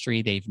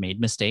mastery. They've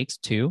made mistakes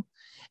too.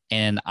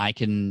 And I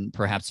can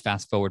perhaps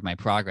fast forward my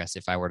progress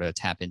if I were to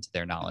tap into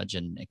their knowledge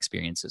and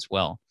experience as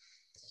well.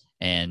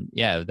 And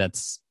yeah,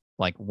 that's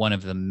like one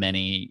of the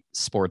many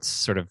sports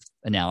sort of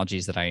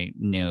analogies that I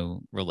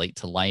know relate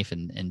to life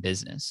and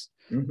business.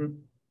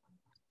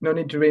 No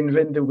need to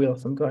reinvent the wheel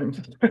sometimes.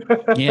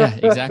 Yeah,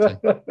 exactly.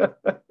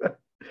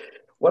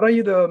 What are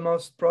you the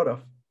most proud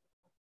of?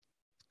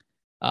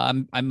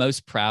 I'm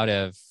most proud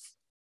of,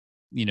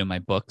 my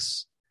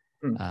books.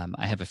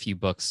 I have a few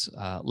books.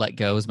 Let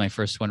Go is my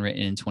first one,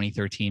 written in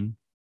 2013.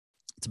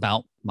 It's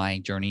about my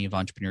journey of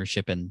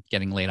entrepreneurship and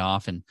getting laid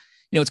off. And,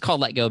 it's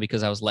called Let Go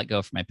because I was let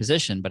go from my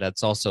position, but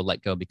it's also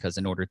let go because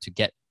in order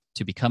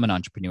to become an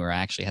entrepreneur, I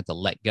actually had to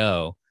let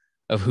go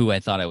of who I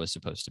thought I was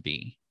supposed to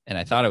be. And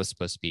I thought I was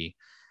supposed to be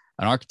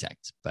an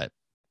architect, but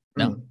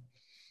no.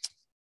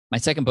 My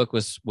second book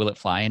was Will It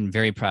Fly? And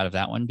very proud of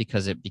that one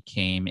because it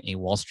became a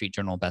Wall Street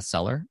Journal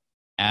bestseller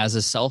as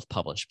a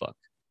self-published book.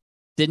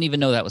 Didn't even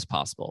know that was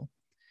possible,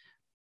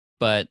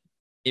 but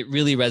it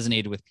really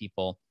resonated with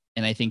people.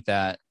 And I think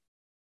that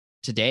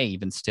today,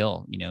 even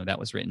still, that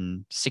was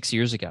written 6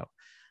 years ago.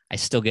 I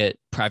still get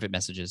private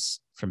messages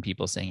from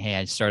people saying, "Hey,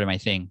 I started my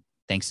thing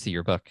thanks to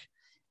your book."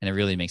 And it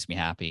really makes me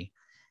happy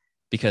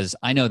because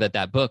I know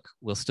that book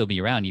will still be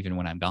around even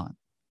when I'm gone.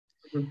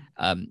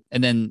 And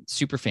then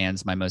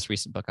Superfans, my most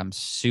recent book, I'm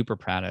super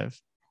proud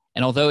of.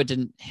 And although it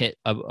didn't hit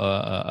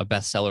a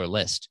bestseller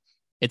list,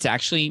 it's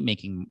actually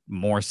making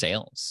more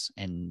sales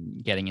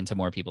and getting into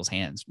more people's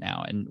hands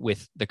now. And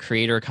with the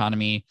creator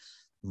economy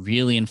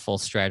really in full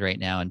stride right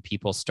now and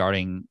people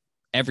starting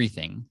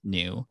everything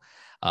new,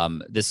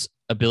 this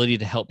ability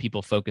to help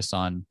people focus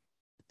on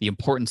the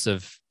importance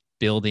of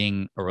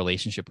building a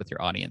relationship with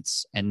your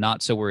audience and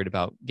not so worried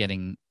about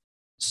getting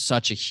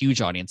such a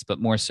huge audience, but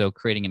more so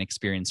creating an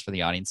experience for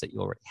the audience that you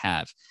already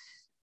have,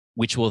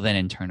 which will then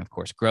in turn, of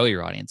course, grow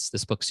your audience.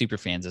 This book,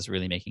 Superfans, is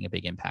really making a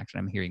big impact. And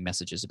I'm hearing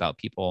messages about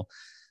people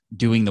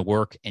doing the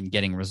work and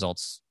getting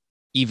results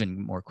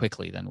even more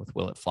quickly than with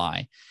Will It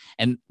Fly?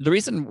 And the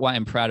reason why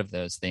I'm proud of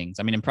those things,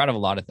 I'm proud of a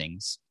lot of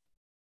things.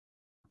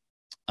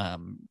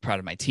 Proud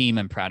of my team.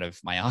 I'm proud of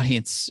my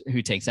audience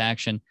who takes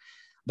action.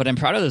 But I'm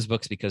proud of those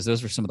books because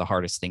those were some of the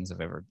hardest things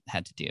I've ever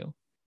had to do.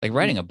 Like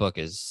writing a book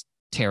is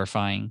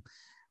terrifying.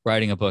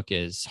 Writing a book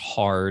is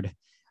hard.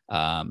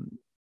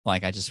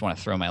 Like I just want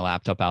to throw my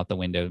laptop out the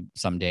window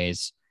some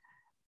days.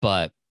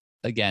 But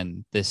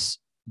again, this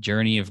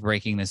journey of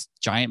breaking this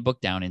giant book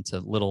down into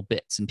little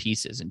bits and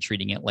pieces and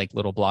treating it like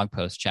little blog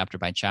posts chapter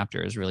by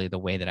chapter is really the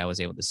way that I was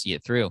able to see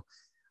it through.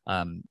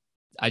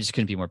 I just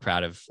couldn't be more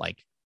proud of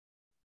like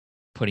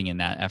putting in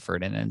that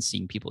effort and then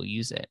seeing people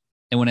use it.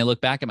 And when I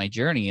look back at my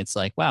journey, it's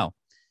like, wow,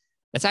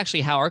 that's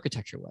actually how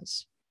architecture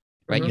was,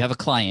 right? You have a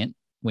client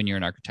when you're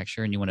in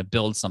architecture and you want to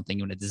build something,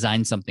 you want to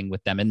design something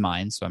with them in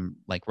mind. So I'm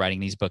like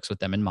writing these books with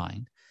them in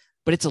mind,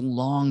 but it's a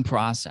long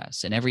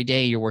process. And every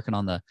day you're working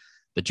on the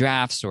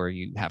drafts, or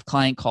you have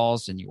client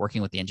calls and you're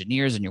working with the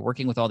engineers and you're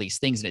working with all these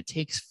things, and it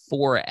takes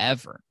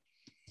forever.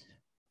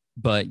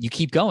 But you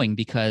keep going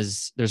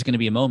because there's going to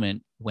be a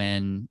moment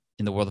when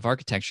in the world of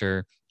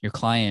architecture, your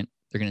client,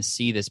 they're going to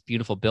see this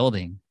beautiful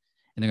building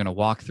and they're going to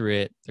walk through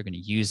it, they're going to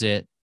use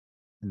it,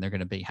 and they're going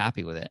to be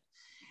happy with it.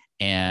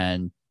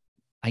 And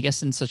I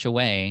guess in such a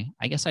way,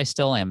 I guess I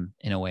still am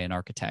in a way an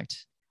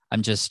architect.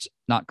 I'm just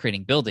not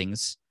creating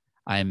buildings.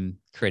 I'm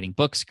creating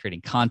books,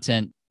 creating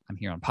content. I'm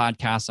here on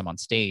podcasts, I'm on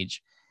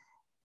stage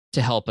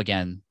to help,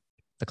 again,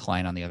 the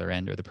client on the other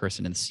end or the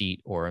person in the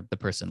seat or the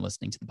person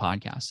listening to the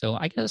podcast. So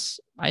I guess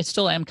I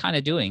still am kind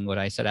of doing what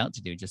I set out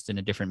to do, just in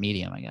a different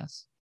medium, I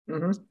guess.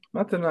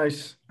 That's a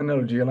nice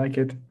analogy. I like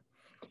it.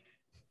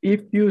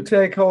 If you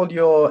take all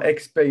your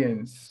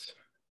experience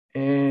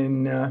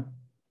and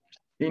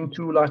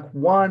into like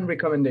one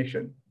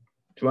recommendation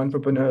to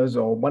entrepreneurs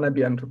or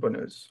wannabe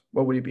entrepreneurs,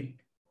 what would it be?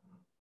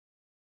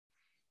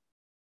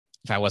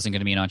 If I wasn't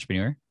going to be an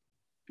entrepreneur?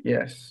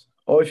 Yes.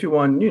 Or if you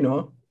want,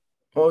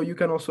 or you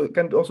can also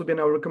be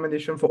a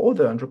recommendation for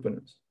other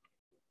entrepreneurs.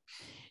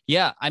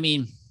 Yeah, I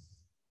mean,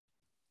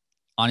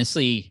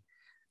 honestly,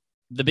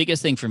 the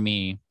biggest thing for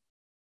me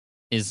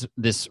is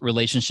this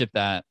relationship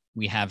that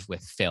we have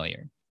with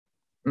failure.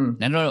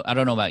 I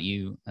don't know about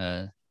you,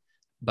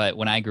 but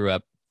when I grew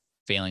up,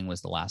 failing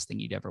was the last thing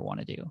you'd ever want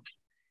to do.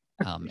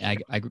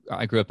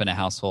 I grew up in a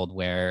household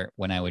where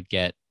when I would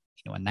get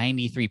a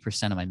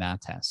 93% of my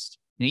math test,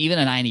 even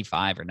a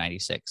 95 or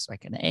 96,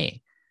 like an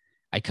A,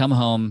 I'd come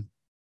home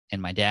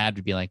and my dad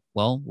would be like,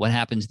 well, what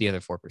happened to the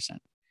other 4%?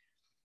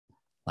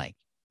 Like,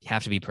 you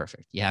have to be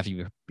perfect. You have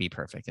to be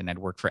perfect. And I'd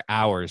work for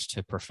hours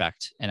to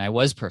perfect. And I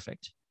was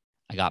perfect.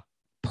 I got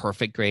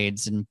perfect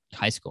grades in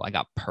high school. I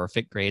got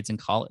perfect grades in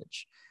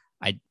college.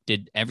 I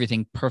did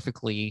everything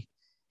perfectly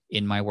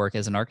in my work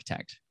as an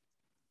architect.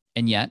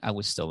 And yet I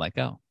was still let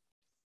go.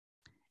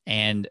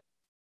 And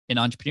in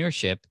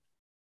entrepreneurship,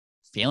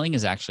 failing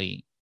is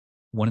actually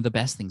one of the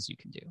best things you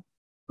can do.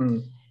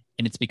 And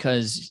it's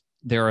because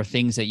there are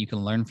things that you can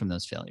learn from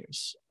those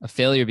failures. A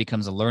failure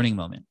becomes a learning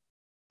moment.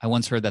 I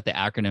once heard that the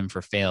acronym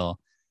for FAIL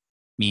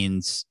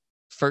means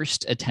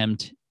first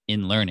attempt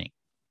in learning.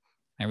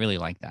 I really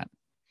like that.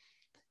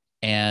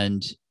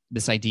 And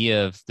this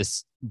idea of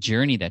this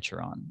journey that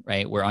you're on,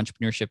 right, where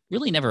entrepreneurship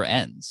really never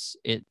ends.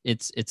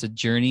 It's a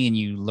journey, and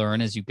you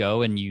learn as you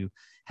go, and you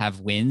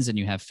have wins and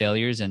you have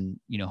failures, and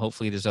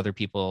hopefully there's other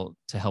people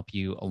to help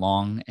you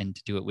along and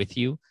to do it with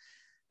you,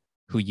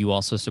 who you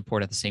also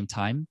support at the same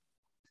time.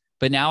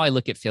 But now I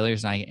look at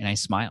failures and I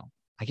smile.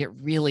 I get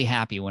really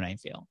happy when I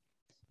fail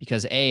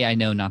because A, I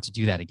know not to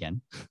do that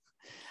again.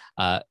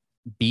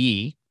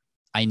 B,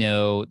 I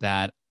know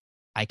that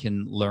I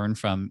can learn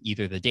from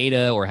either the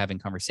data or having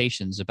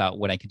conversations about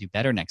what I could do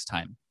better next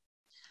time.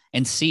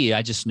 And C,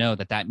 I just know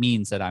that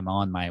means that I'm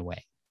on my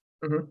way,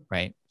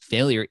 right?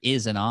 Failure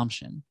is an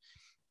option,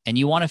 and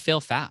you want to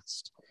fail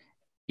fast.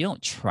 You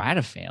don't try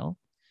to fail,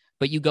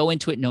 but you go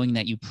into it knowing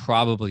that you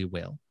probably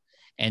will.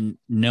 And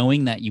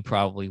knowing that you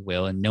probably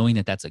will, and knowing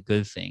that that's a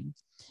good thing,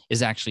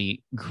 is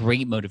actually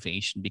great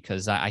motivation,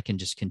 because I can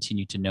just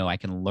continue to know I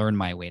can learn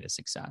my way to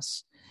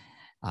success.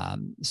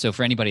 So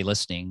for anybody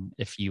listening,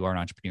 if you are an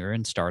entrepreneur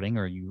and starting,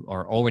 or you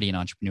are already an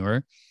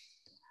entrepreneur,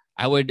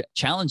 I would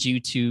challenge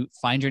you to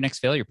find your next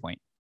failure point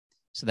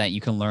so that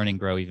you can learn and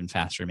grow even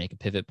faster and make a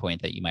pivot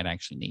point that you might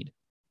actually need.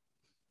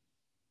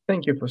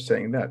 Thank you for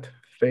saying that.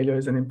 Failure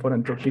is an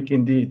important topic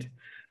indeed.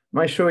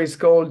 My show is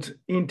called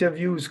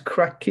Interviews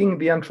Cracking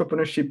the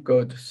Entrepreneurship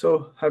Code.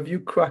 So have you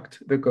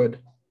cracked the code?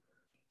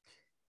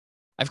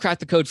 I've cracked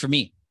the code for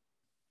me.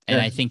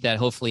 And I think that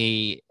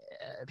hopefully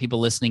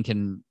people listening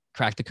can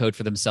crack the code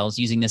for themselves,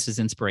 using this as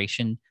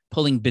inspiration,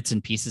 pulling bits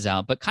and pieces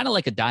out, but kind of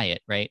like a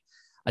diet, right?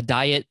 A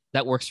diet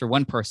that works for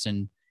one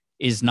person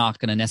is not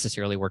going to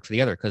necessarily work for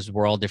the other, because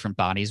we're all different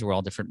bodies, we're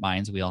all different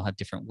minds, we all have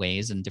different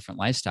ways and different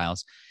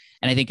lifestyles.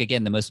 And I think,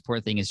 again, the most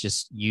important thing is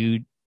just you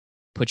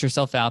put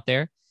yourself out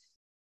there,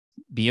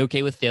 be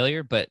okay with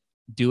failure, but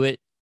do it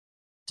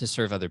to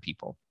serve other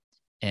people.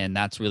 And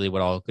that's really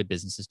what all good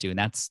businesses do. And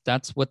that's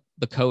what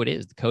the code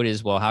is. The code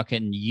is, well, how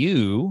can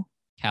you,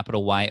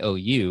 capital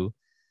Y-O-U,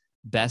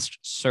 best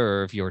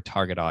serve your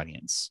target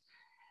audience?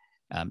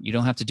 You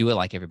don't have to do it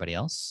like everybody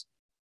else,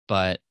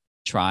 but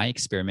try,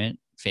 experiment,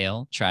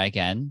 fail, try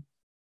again,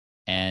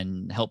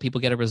 and help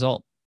people get a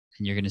result.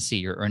 And you're going to see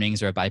your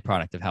earnings are a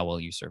byproduct of how well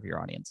you serve your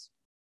audience.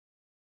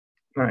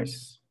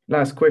 Nice.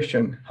 Last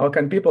question. How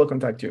can people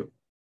contact you?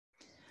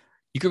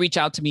 You can reach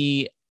out to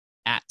me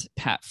at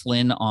Pat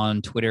Flynn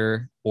on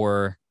Twitter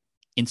or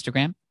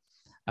Instagram.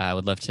 I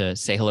would love to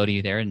say hello to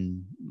you there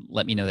and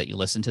let me know that you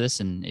listened to this,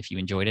 and if you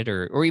enjoyed it,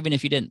 or even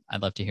if you didn't,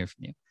 I'd love to hear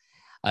from you.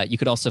 You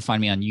could also find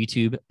me on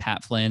YouTube.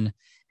 Pat Flynn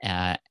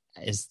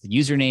is the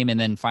username. And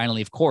then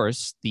finally, of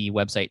course, the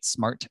website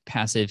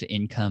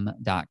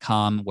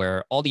smartpassiveincome.com,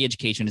 where all the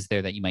education is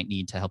there that you might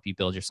need to help you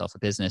build yourself a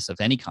business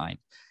of any kind,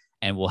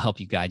 and will help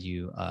you guide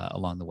you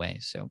along the way.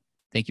 So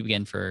thank you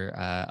again for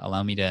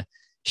allowing me to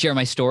share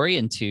my story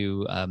and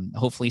to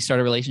hopefully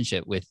start a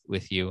relationship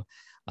with you.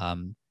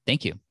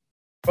 Thank you.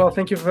 Well,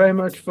 thank you very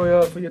much for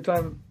your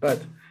time, Pat.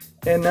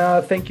 And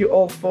thank you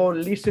all for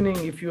listening.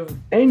 If you've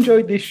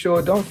enjoyed this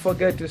show, don't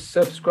forget to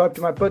subscribe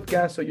to my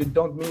podcast so you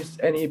don't miss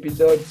any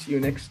episodes. See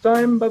you next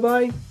time.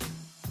 Bye-bye.